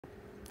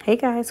Hey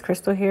guys,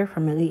 Crystal here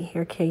from Elite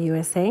Hair Care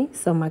USA.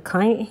 So my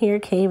client here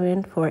came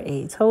in for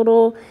a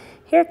total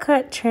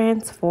haircut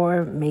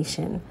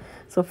transformation.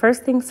 So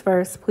first things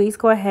first, please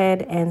go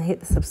ahead and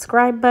hit the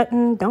subscribe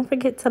button. Don't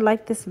forget to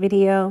like this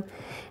video,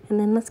 and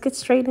then let's get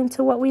straight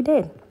into what we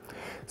did.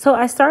 So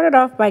I started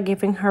off by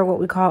giving her what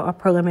we call a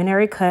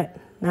preliminary cut.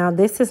 Now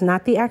this is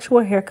not the actual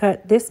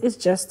haircut. This is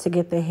just to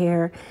get the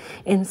hair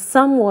in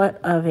somewhat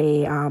of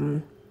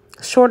a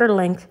shorter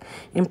length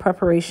in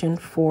preparation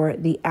for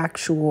the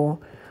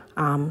actual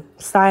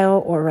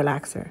style or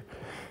relaxer.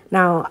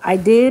 Now I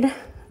did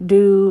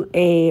do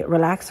a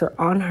relaxer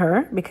on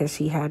her because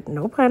she had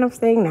no plan of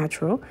staying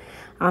natural.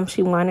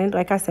 She wanted,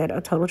 like I said,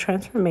 a total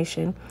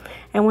transformation.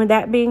 And with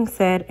that being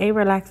said, a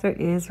relaxer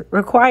is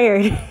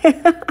required.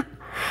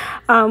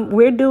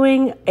 We're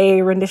doing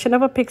a rendition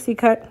of a pixie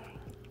cut.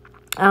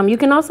 You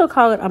can also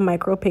call it a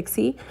micro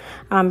pixie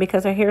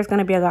because her hair is going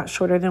to be a lot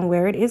shorter than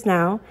where it is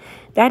now.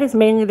 That is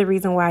mainly the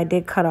reason why I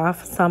did cut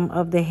off some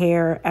of the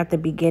hair at the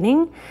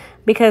beginning,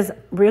 because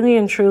really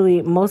and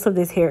truly most of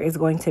this hair is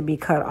going to be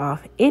cut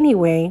off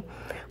anyway.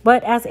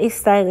 But as a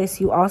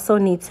stylist, you also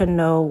need to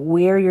know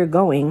where you're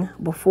going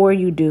before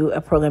you do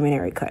a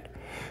preliminary cut.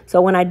 So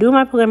when I do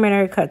my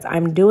preliminary cuts,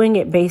 I'm doing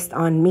it based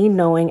on me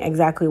knowing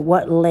exactly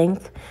what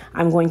length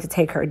I'm going to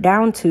take her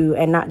down to,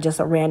 and not just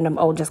a random,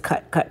 oh, just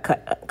cut.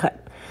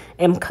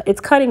 And it's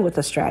cutting with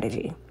a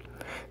strategy.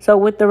 So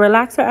with the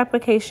relaxer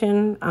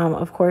application,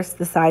 of course,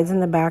 the sides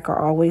and the back are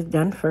always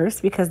done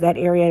first because that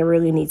area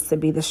really needs to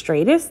be the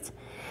straightest.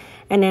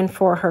 And then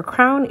for her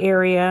crown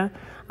area,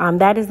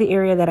 that is the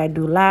area that I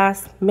do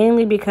last,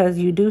 mainly because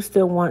you do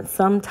still want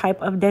some type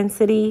of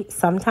density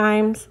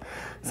sometimes.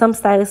 Some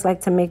stylists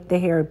like to make the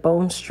hair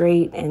bone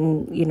straight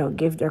and, you know,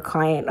 give their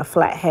client a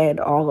flat head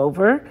all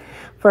over.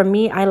 For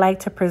me, I like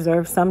to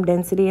preserve some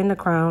density in the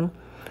crown,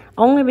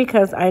 only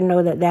because I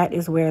know that that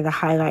is where the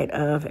highlight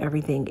of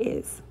everything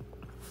is.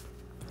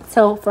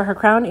 So for her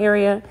crown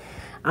area,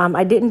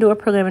 I didn't do a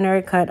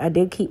preliminary cut. I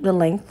did keep the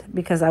length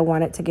because I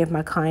wanted to give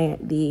my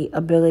client the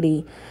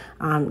ability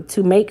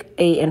to make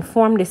an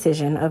informed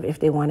decision of if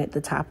they wanted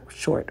the top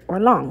short or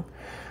long.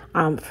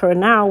 For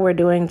now, we're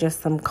doing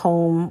just some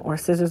comb or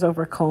scissors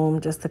over comb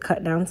just to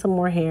cut down some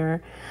more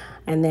hair.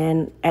 And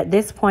then at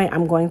this point,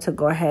 I'm going to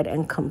go ahead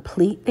and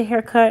complete the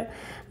haircut.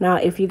 Now,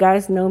 if you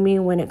guys know me,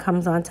 when it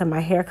comes on to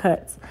my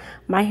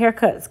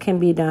haircuts can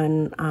be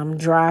done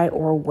dry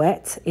or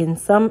wet. In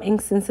some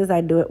instances,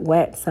 I do it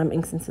wet. Some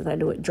instances, I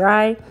do it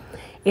dry.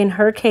 In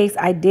her case,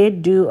 I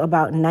did do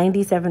about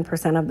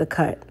 97% of the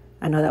cut.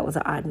 I know that was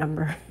an odd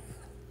number.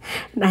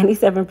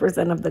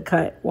 97% of the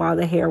cut while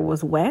the hair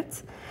was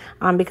wet,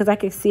 because I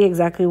could see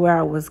exactly where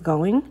I was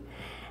going.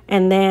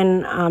 And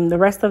then the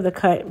rest of the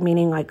cut,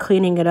 meaning like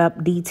cleaning it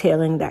up,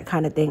 detailing, that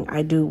kind of thing,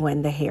 I do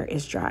when the hair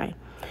is dry.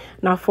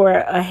 Now, for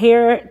a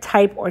hair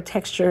type or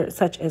texture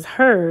such as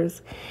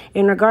hers,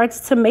 in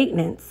regards to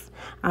maintenance,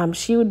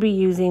 she would be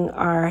using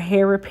our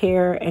hair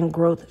repair and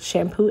growth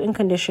shampoo and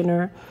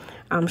conditioner.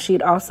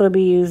 She'd also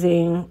be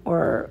using,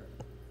 or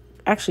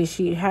actually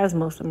she has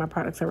most of my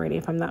products already,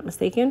 if I'm not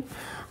mistaken,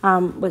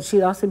 but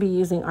she'd also be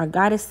using our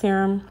goddess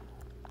serum.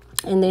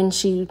 And then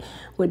she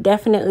would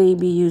definitely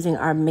be using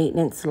our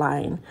maintenance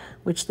line,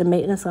 which the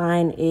maintenance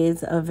line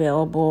is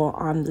available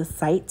on the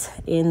site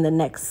in the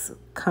next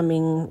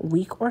coming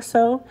week or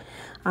so.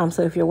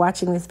 So if you're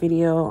watching this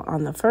video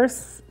on the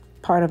first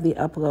part of the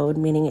upload,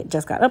 meaning it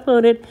just got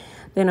uploaded,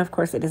 then of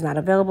course it is not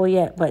available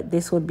yet, but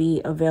this will be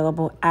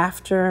available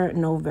after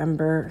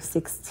November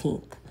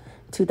 16th,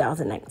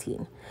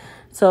 2019.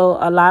 So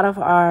a lot of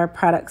our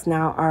products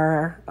now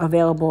are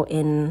available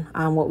in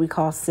what we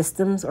call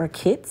systems or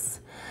kits,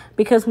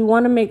 because we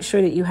want to make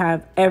sure that you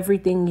have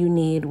everything you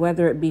need,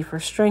 whether it be for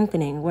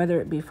strengthening, whether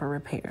it be for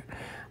repair,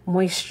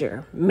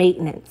 moisture,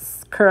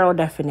 maintenance, curl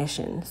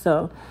definition.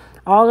 So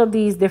all of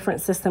these different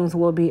systems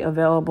will be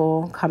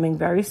available coming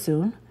very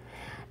soon.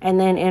 And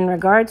then in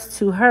regards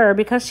to her,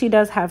 because she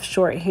does have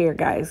short hair,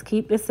 guys,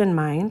 keep this in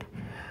mind.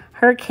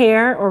 Her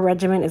care or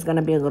regimen is going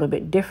to be a little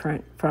bit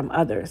different from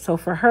others. So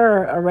for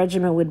her, a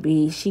regimen would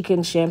be she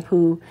can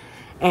shampoo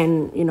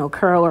and, you know,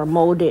 curl or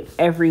mold it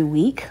every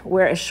week,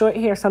 whereas short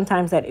hair,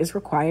 sometimes that is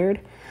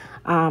required.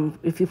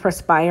 If you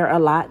perspire a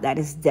lot, that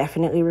is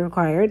definitely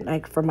required.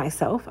 Like for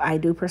myself, I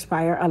do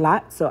perspire a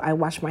lot, so I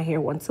wash my hair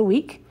once a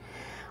week.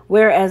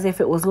 Whereas if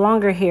it was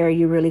longer hair,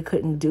 you really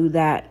couldn't do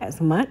that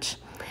as much.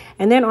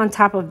 And then on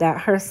top of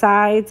that, her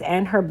sides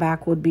and her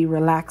back would be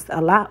relaxed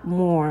a lot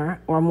more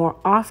or more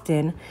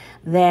often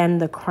than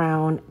the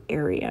crown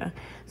area.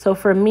 So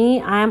for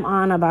me, I'm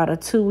on about a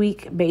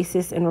 2-week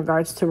basis in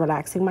regards to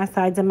relaxing my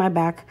sides and my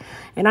back.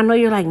 And I know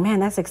you're like, man,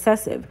 that's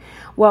excessive.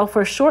 Well,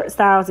 for short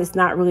styles, it's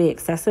not really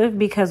excessive,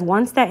 because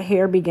once that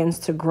hair begins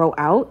to grow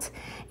out,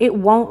 it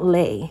won't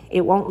lay.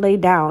 It won't lay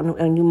down.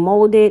 When you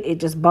mold it, it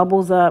just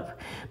bubbles up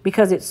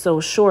because it's so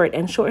short,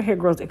 and short hair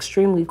grows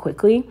extremely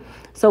quickly.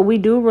 So we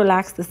do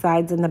relax the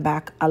sides and the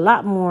back a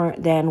lot more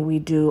than we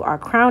do our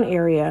crown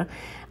area,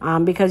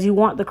 because you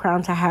want the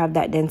crown to have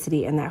that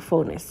density and that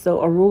fullness.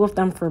 So a rule of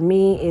thumb for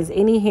me is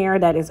any hair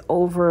that is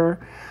over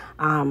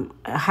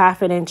a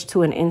half an inch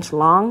to an inch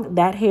long,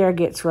 that hair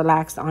gets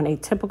relaxed on a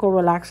typical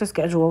relaxer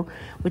schedule,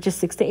 which is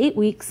 6 to 8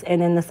 weeks.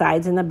 And then the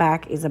sides and the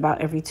back is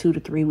about every 2 to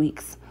 3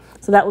 weeks.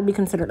 So that would be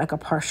considered like a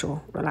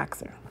partial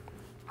relaxer.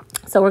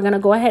 So we're going to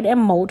go ahead and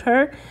mold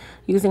her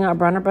using our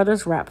Bronner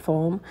Brothers wrap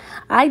foam.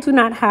 I do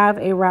not have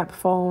a wrap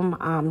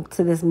foam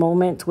to this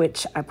moment,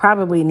 which I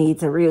probably need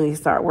to really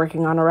start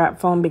working on a wrap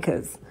foam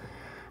because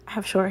I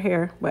have short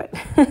hair, but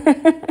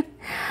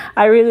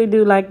I really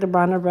do like the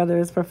Bronner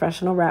Brothers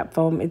professional wrap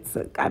foam.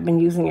 I've been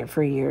using it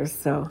for years,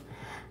 so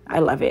I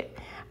love it.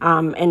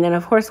 And then,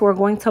 of course, we're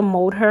going to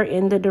mold her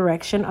in the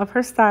direction of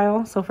her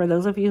style. So for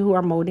those of you who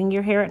are molding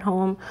your hair at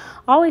home,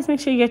 always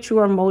make sure that you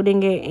are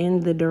molding it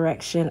in the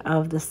direction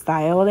of the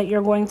style that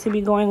you're going to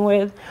be going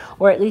with,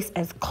 or at least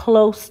as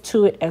close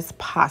to it as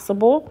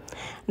possible.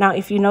 Now,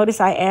 if you notice,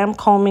 I am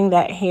combing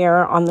that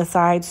hair on the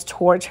sides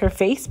towards her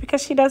face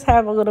because she does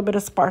have a little bit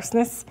of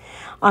sparseness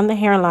on the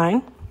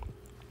hairline.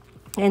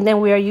 And then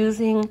we are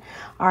using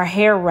our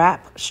hair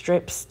wrap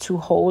strips to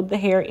hold the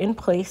hair in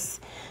place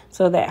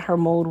so that her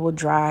mold will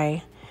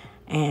dry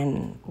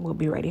and we'll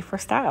be ready for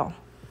style.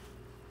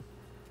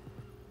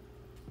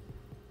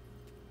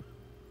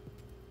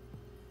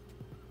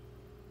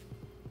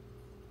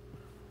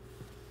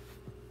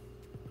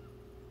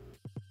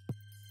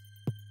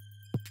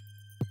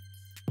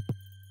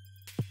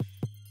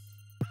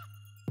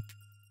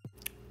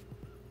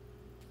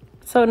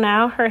 So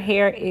now her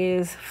hair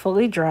is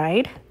fully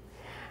dried.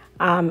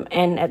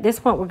 And at this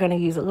point, we're going to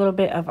use a little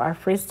bit of our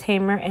Frizz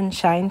Tamer and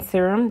Shine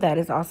Serum. That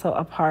is also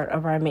a part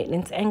of our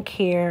maintenance and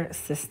care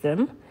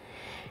system.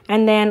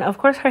 And then, of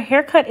course, her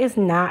haircut is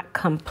not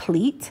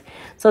complete.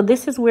 So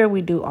this is where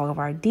we do all of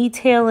our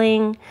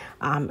detailing,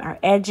 our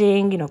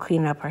edging,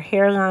 cleaning up her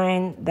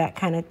hairline, that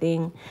kind of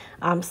thing.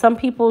 Some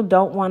people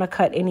don't want to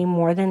cut any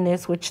more than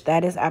this, which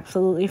that is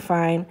absolutely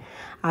fine.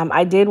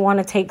 I did want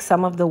to take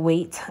some of the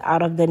weight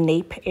out of the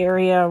nape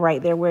area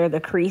right there where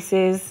the crease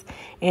is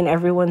in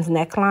everyone's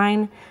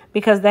neckline,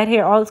 because that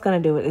hair, all it's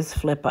going to do is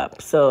flip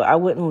up. So I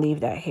wouldn't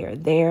leave that hair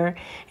there.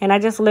 And I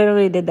just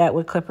literally did that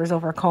with clippers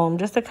over comb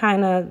just to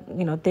kind of,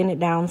 thin it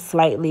down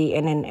slightly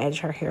and then edge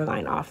her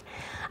hairline off.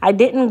 I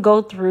didn't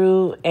go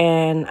through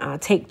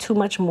and take too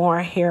much more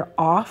hair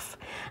off.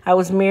 I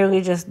was merely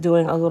just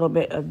doing a little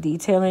bit of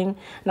detailing.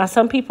 Now,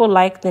 some people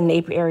like the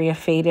nape area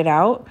faded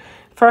out.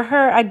 For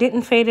her, I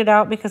didn't fade it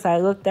out because I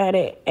looked at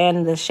it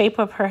and the shape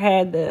of her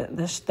head,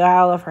 the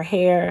style of her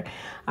hair,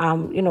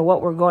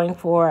 what we're going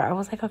for. I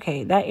was like,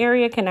 okay, that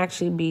area can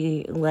actually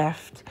be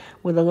left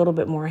with a little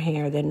bit more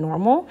hair than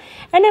normal.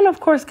 And then, of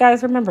course,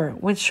 guys, remember,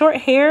 with short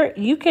hair,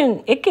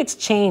 it gets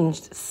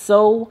changed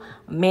so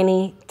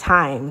many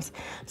times.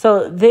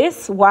 So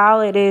this,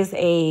 while it is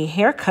a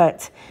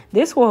haircut,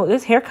 this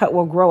haircut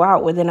will grow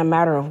out within a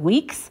matter of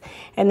weeks.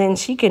 And then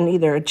she can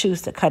either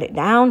choose to cut it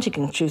down. She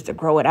can choose to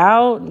grow it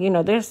out.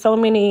 There's so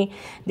many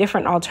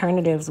different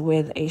alternatives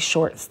with a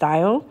short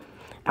style.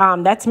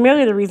 That's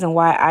merely the reason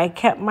why I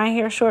kept my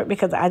hair short,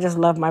 because I just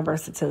love my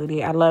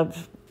versatility. I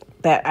love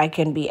that I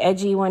can be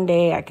edgy one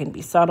day, I can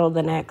be subtle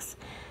the next,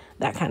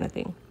 that kind of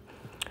thing.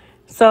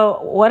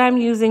 So what I'm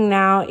using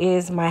now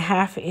is my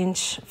 1/2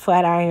 inch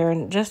flat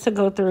iron just to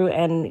go through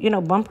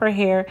and, bump her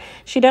hair.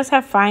 She does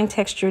have fine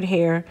textured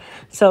hair.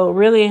 So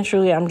really and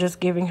truly, I'm just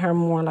giving her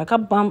more like a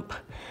bump.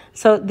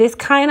 So this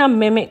kind of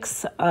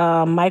mimics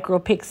micro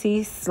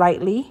pixie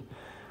slightly.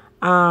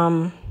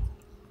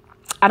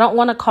 I don't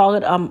want to call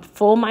it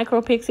full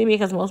micro pixie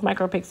because most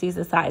micro pixies,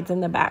 the sides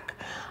and the back,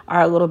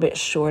 are a little bit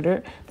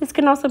shorter. This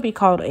can also be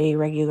called a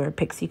regular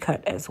pixie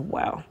cut as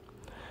well.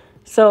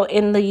 So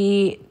in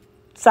the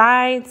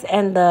sides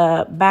and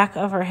the back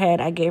of her head,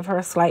 I gave her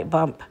a slight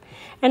bump.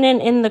 And then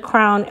in the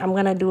crown, I'm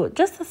going to do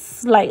just a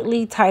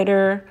slightly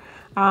tighter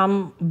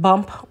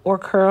bump or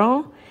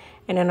curl.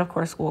 And then, of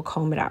course, we'll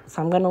comb it out.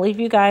 So I'm going to leave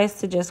you guys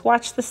to just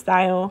watch the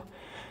style.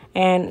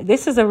 And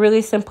this is a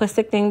really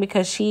simplistic thing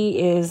because she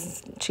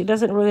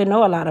doesn't really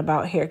know a lot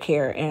about hair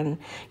care and,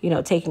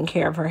 taking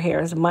care of her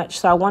hair as much.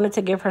 So I wanted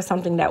to give her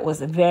something that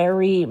was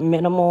very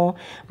minimal,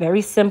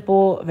 very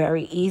simple,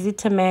 very easy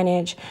to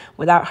manage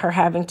without her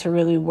having to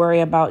really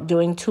worry about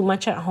doing too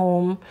much at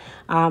home.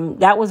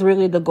 That was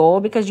really the goal,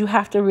 because you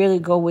have to really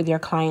go with your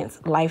client's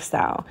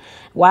lifestyle.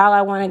 While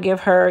I want to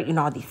give her,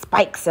 all these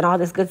spikes and all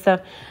this good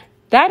stuff,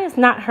 that is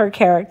not her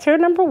character.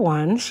 Number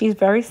one, she's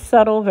very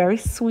subtle, very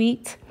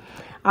sweet.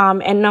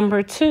 And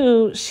number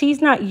two, she's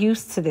not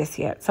used to this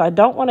yet. So I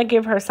don't want to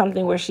give her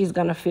something where she's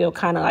going to feel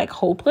kind of like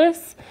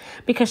hopeless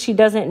because she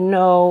doesn't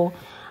know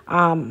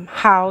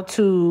how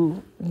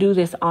to do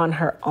this on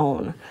her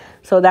own.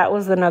 So that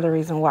was another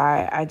reason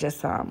why I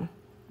just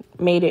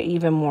made it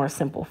even more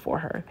simple for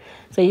her.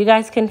 So you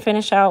guys can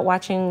finish out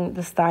watching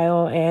the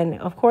style. And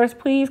of course,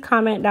 please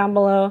comment down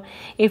below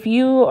if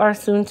you are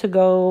soon to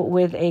go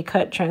with a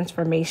cut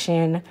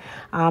transformation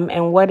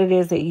and what it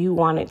is that you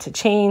wanted to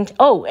change.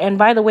 Oh, and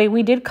by the way,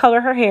 we did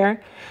color her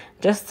hair.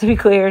 Just to be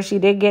clear, she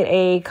did get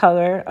a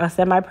color, a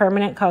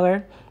semi-permanent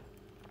color.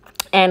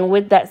 And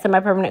with that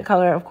semi-permanent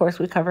color, of course,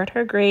 we covered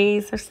her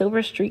grays, her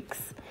silver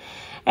streaks.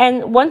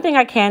 And one thing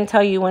I can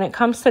tell you, when it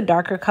comes to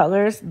darker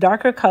colors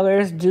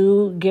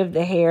do give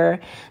the hair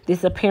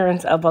this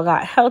appearance of a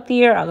lot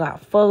healthier, a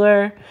lot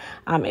fuller.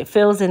 It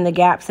fills in the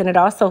gaps, and it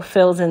also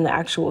fills in the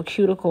actual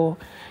cuticle.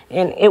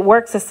 And it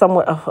works as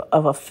somewhat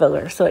of a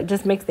filler. So it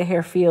just makes the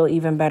hair feel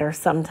even better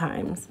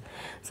sometimes.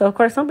 So, of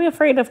course, don't be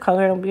afraid of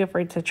color. Don't be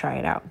afraid to try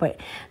it out. But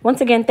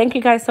once again, thank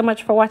you guys so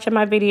much for watching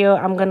my video.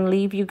 I'm going to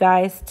leave you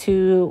guys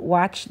to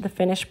watch the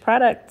finished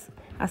product.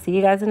 I'll see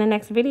you guys in the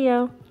next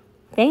video.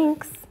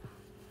 Thanks.